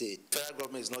in the state. The federal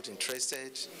government is not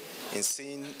interested in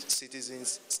seeing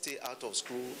citizens stay out of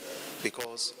school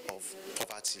because of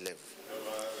poverty level.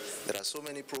 There are so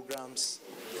many programs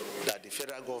that the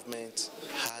federal government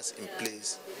has in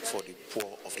place for the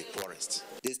poor of the poorest.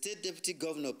 The state deputy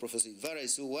governor, Professor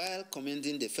Ivaraisu, while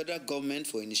commending the federal government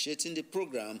for initiating the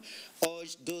program,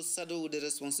 urged those saddled with the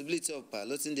responsibility of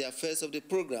piloting the affairs of the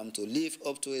program to live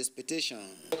up to expectation.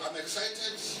 I'm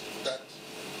excited that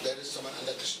there is an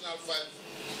additional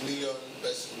 5 million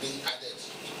pesos being added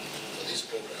to this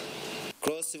program.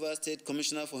 Cross River State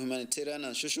Commissioner for Humanitarian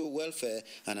and Social Welfare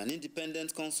and an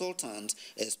independent consultant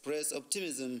expressed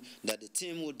optimism that the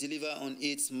team will deliver on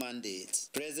its mandate.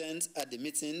 Present at the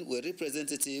meeting were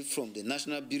representatives from the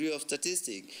National Bureau of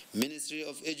Statistics, Ministry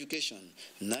of Education,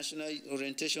 National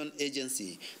Orientation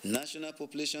Agency, National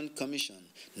Population Commission,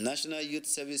 National Youth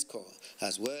Service Corps,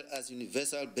 as well as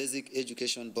Universal Basic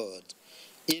Education Board.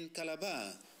 In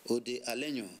Calabar, Ode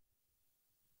Alenyo.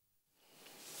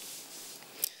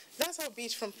 That's our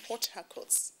beat from Port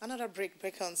Harcourt. Another break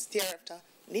beckons. Thereafter,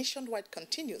 Nationwide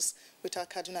continues with our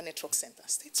Kaduna Network Center.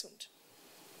 Stay tuned.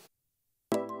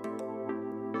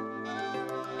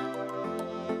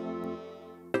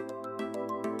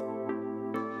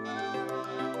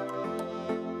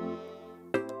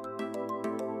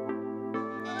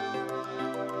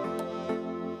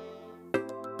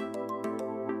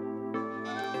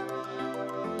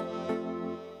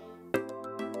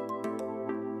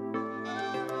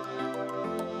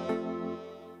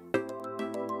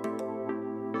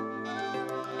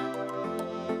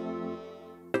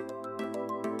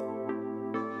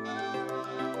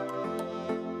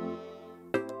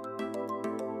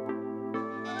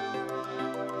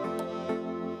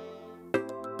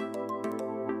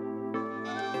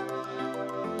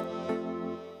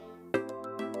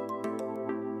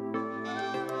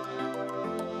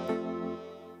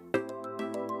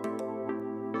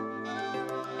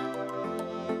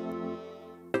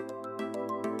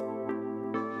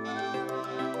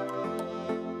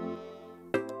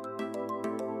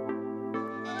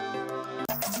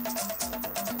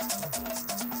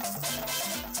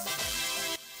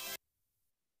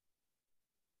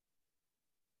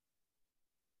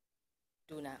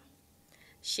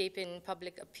 Shaping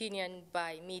public opinion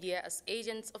by media as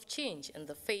agents of change in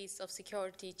the face of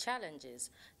security challenges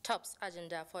tops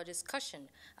agenda for discussion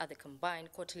at the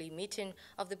combined quarterly meeting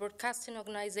of the Broadcasting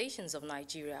Organizations of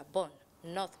Nigeria, Bonn,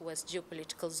 Northwest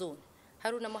Geopolitical Zone.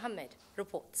 Haruna Mohammed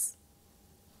reports.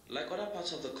 Like other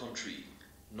parts of the country,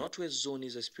 Northwest Zone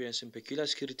is experiencing peculiar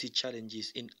security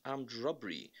challenges in armed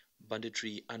robbery,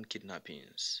 banditry, and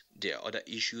kidnappings. There are other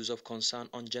issues of concern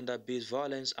on gender-based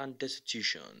violence and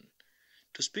destitution.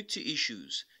 To speak to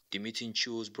issues, the meeting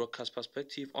chose broadcast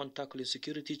perspective on tackling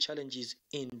security challenges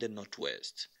in the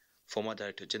Northwest. Former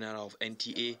Director General of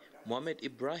NTA, Mohammed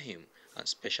Ibrahim, and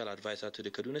Special Advisor to the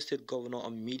Kaduna State Governor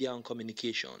on Media and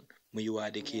Communication,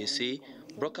 Muyiwa Adeke, say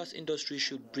broadcast industry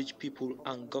should bridge people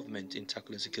and government in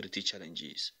tackling security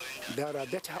challenges. There are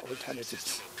better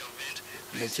alternatives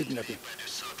than kidnapping.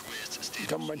 The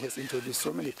government has introduced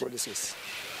so many policies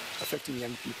affecting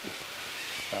young people.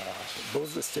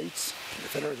 Both the states, the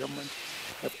federal government,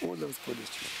 have all those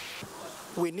policies.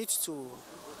 We need to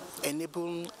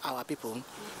enable our people,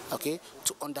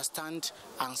 to understand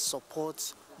and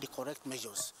support the correct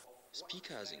measures.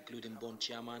 Speakers including Bonn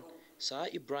Chairman Sir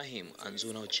Ibrahim and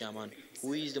Zonal Chairman,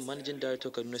 who is the Managing Director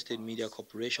of Kaduna State Media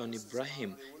Corporation,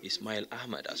 Ibrahim Ismail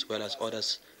Ahmed, as well as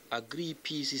others, agree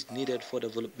peace is needed for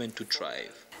development to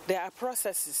thrive. There are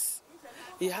processes.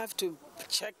 You have to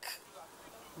check,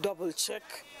 double check.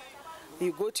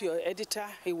 You go to your editor,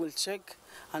 he will check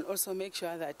and also make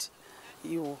sure that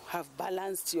you have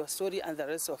balanced your story and the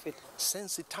rest of it.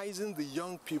 Sensitizing the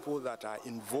young people that are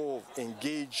involved,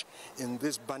 engaged in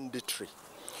this banditry.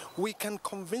 We can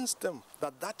convince them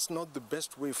that that's not the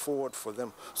best way forward for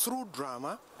them. Through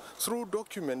drama, through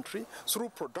documentary, through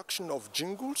production of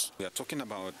jingles. We are talking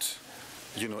about,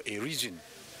 a region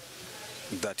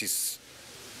that is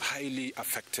highly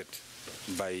affected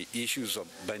by issues of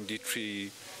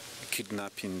banditry,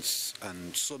 kidnappings,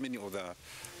 and so many other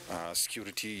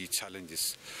security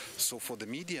challenges. So for the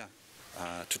media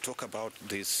to talk about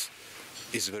this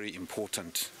is very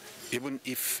important, even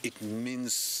if it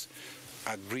means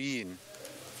agreeing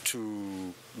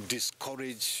to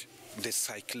discourage the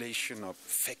circulation of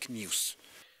fake news.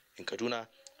 In Kaduna,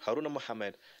 Haruna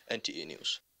Mohammed, NTA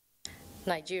News.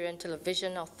 Nigerian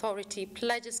Television Authority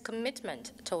pledges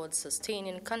commitment towards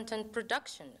sustaining content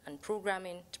production and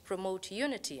programming to promote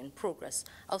unity and progress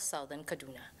of Southern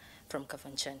Kaduna. From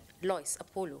Kafanchan, Lois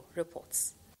Apollo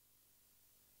reports.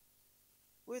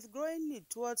 With growing need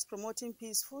towards promoting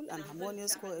peaceful and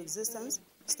harmonious coexistence,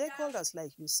 stakeholders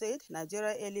like USAID,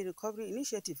 Nigeria Early Recovery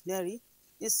Initiative, NERI,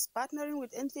 is partnering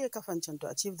with NTA Kafanchan to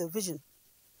achieve the vision.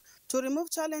 To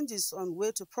remove challenges on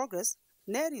way to progress,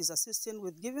 NERI is assisting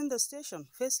with giving the station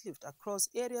facelift across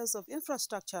areas of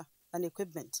infrastructure and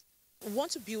equipment. We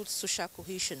want to build social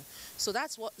cohesion. So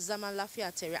that's what Zaman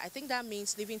Lafia Terra. I think that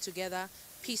means living together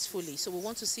peacefully. So we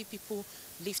want to see people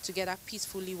live together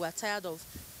peacefully. We're tired of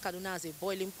Kaduna as a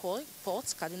boiling pot.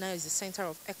 Kaduna is the center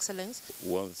of excellence.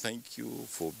 Well, thank you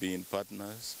for being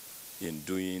partners in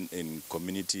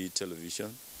community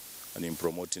television and in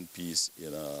promoting peace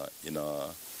in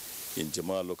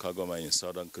Jamal local government in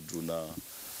Southern Kaduna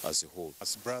as a whole.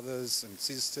 As brothers and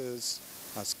sisters,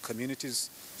 as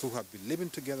communities who have been living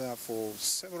together for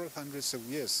several hundreds of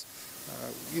years,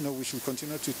 we should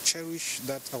continue to cherish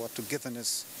that our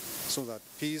togetherness so that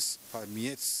peace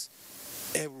permeates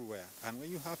everywhere. And when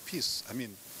you have peace,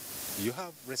 you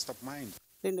have rest of mind.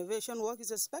 Renovation work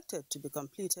is expected to be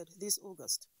completed this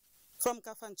August. From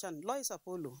Kafanchan, Lois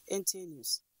Apollo, NTA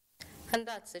News. And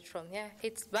that's it from here.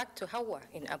 It's back to Hawa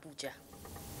in Abuja.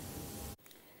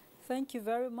 Thank you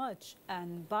very much.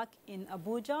 And back in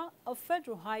Abuja, a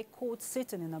federal high court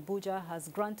sitting in Abuja has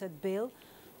granted bail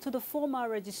to the former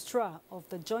registrar of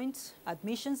the Joint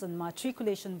Admissions and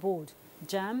Matriculation Board,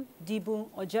 JAM, Dibu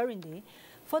Ojerinde,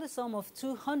 for the sum of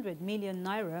 200 million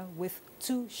naira with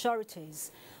 2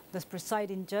 sureties. The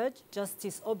presiding judge,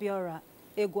 Justice Obiora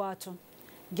Egwato,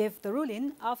 gave the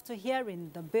ruling after hearing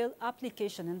the bail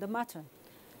application in the matter.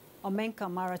 Omenka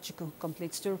Marachuku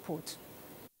completes the report.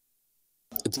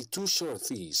 The 2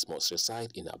 sureties must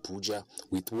reside in Abuja,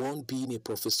 with one being a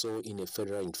professor in a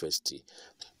federal university.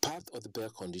 Part of the bail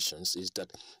conditions is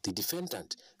that the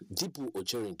defendant, Dibu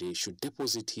Ojerinde, should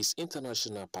deposit his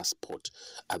international passport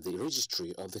at the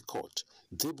registry of the court.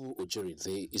 Dibu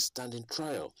Ojerinde is standing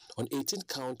trial on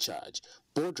 18-count charge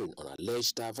bordering on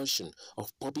alleged diversion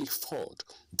of public fund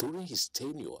during his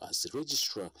tenure as the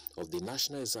registrar of the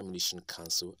National Examination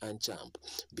Council and JAMB.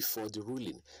 Before the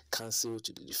ruling, counsel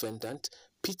to the defendant,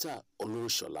 Peter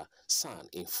Olorushola San,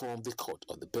 informed the court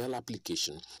of the bail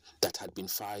application that had been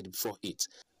filed before it.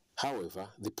 However,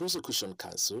 the prosecution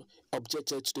counsel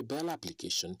objected to the bail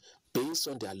application based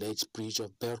on the alleged breach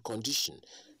of bail condition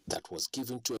that was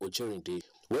given to Ojerinde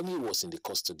when he was in the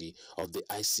custody of the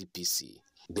ICPC.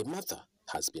 The matter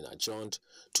has been adjourned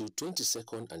to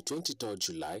 22nd and 23rd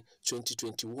July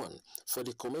 2021 for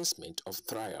the commencement of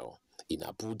trial. In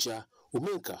Abuja,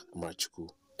 Umenka Marchuku,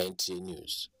 NTA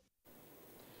News.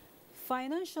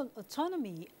 Financial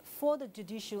autonomy for the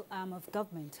judicial arm of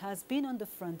government has been on the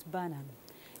front burner.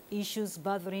 Issues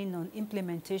bordering on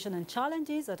implementation and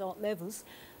challenges at all levels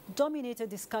dominated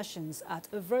discussions at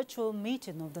a virtual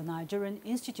meeting of the Nigerian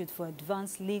Institute for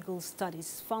Advanced Legal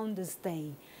Studies Founders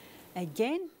Day.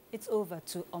 Again, it's over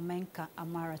to Omenka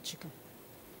Amarachiku.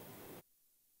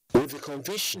 With the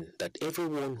conviction that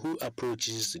everyone who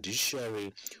approaches the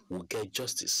judiciary will get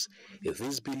justice, it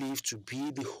is believed to be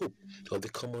the hope of the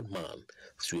common man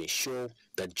to ensure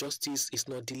that justice is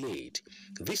not delayed.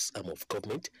 This arm of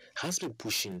government has been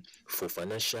pushing for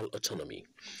financial autonomy,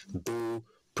 though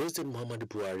President Muhammadu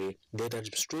Buhari-led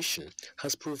administration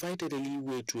has provided a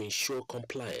leeway to ensure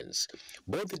compliance,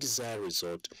 but the desired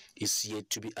result is yet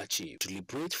to be achieved. To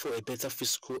liberate for a better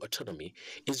fiscal autonomy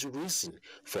is the reason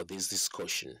for this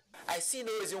discussion. I see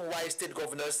no reason why state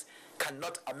governors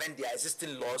cannot amend their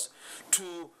existing laws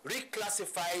to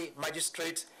reclassify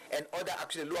magistrates and other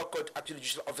lower court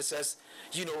judicial officers,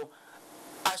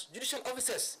 as judicial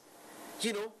officers.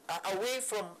 Away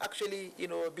from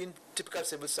being typical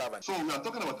civil servants. So we are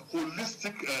talking about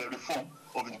holistic reform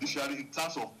of the judiciary in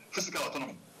terms of fiscal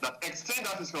autonomy, that extend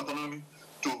that fiscal autonomy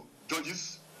to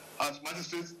judges, as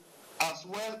magistrates, as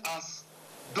well as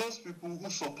those people who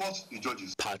support the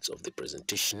judges. Part of the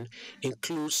presentation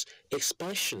includes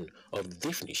expansion of the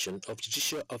definition of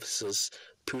judicial officers,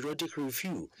 periodic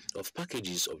review of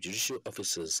packages of judicial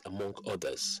officers, among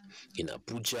others. In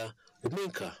Abuja,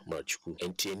 Umenka Marachuku,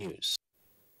 NTA News.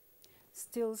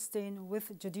 Still staying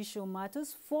with judicial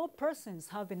matters, 4 persons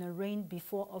have been arraigned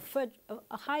before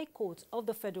a high court of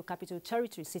the Federal Capital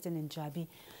Territory sitting in Jabi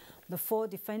The 4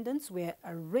 defendants were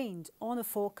arraigned on a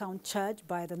 4-count charge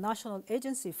by the National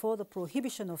Agency for the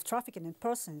Prohibition of Trafficking in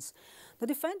Persons. The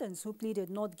defendants, who pleaded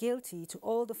not guilty to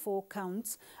all the 4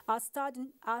 counts, are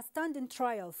standing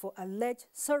trial for alleged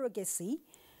surrogacy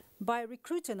by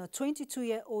recruiting a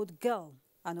 22-year-old girl,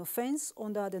 an offense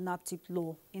under the NAPTIP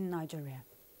law in Nigeria.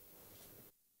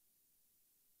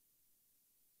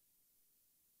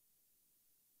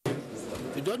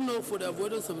 We don't know, for the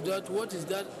avoidance of that, what is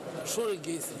that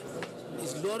surrogacy?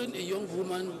 Is luring a young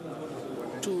woman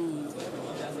to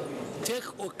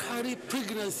take or carry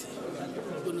pregnancy,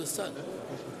 you understand,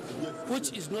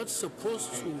 which is not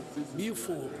supposed to be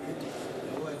for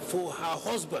her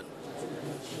husband,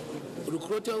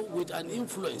 recruited with an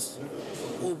influence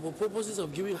or for purposes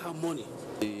of giving her money.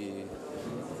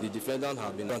 The defendant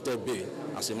has been granted bail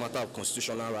as a matter of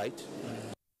constitutional right.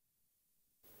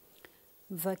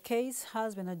 The case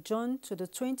has been adjourned to the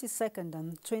 22nd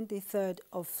and 23rd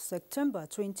of September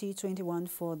 2021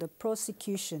 for the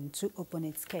prosecution to open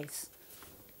its case.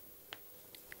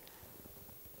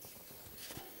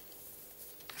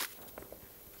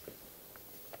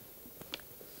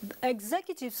 The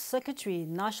Executive Secretary,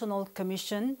 National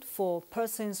Commission for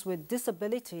Persons with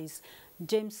Disabilities,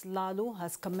 James Lalu,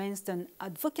 has commenced an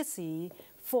advocacy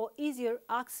for easier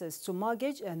access to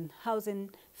mortgage and housing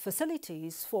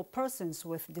facilities for persons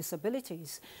with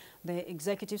disabilities. The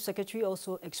Executive Secretary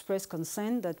also expressed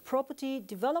concern that property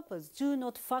developers do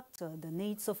not factor the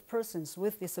needs of persons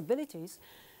with disabilities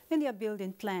in their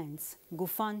building plans.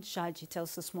 Gufan Shaji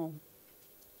tells us more.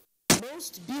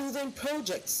 Most building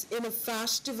projects in a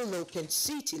fast-developing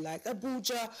city like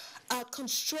Abuja are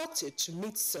constructed to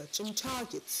meet certain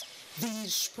targets.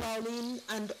 These sprawling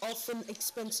and often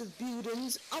expensive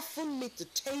buildings often meet the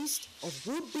taste of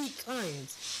would-be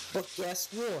clients. But guess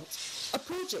what? A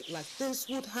project like this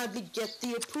would hardly get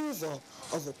the approval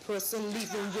of a person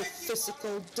living with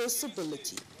physical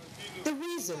disability. The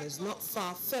reason is not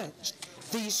far-fetched.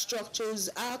 These structures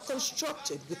are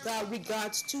constructed without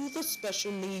regards to the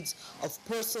special needs of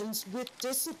persons with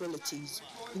disabilities,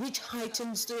 which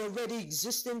heightens the already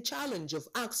existing challenge of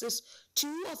access to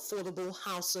affordable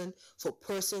housing for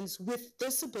persons with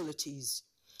disabilities.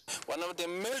 One of the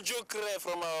major cries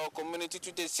from our community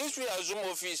today, since we assume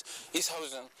office, is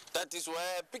housing. That is why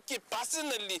I pick it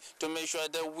personally to make sure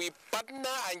that we partner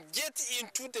and get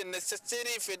into the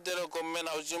necessary federal government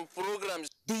housing programs.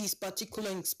 This particular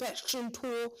inspection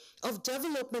tour of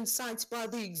development sites by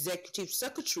the Executive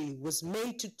Secretary was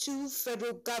made to 2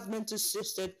 federal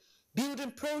government-assisted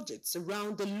building projects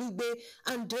around the Lube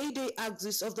and Dede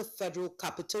axis of the Federal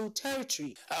Capital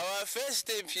Territory. Our first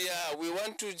step here, we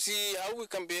want to see how we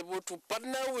can be able to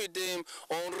partner with them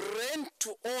on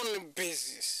rent-to-own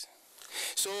basis.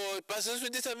 So persons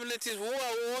with disabilities who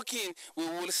are working, we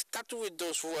will start with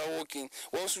those who are working.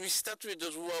 Once we start with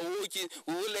those who are working,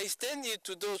 we will extend it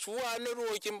to those who are not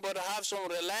working but have some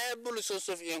reliable source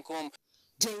of income.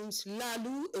 James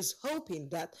Lalu is hoping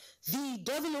that the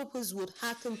developers would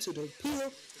hearken to the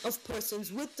appeal of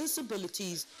persons with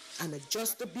disabilities and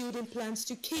adjust the building plans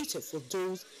to cater for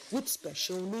those with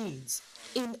special needs.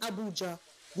 In Abuja,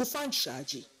 Gufan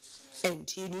Shaji,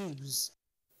 NTA News.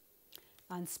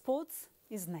 And sports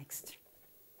is next.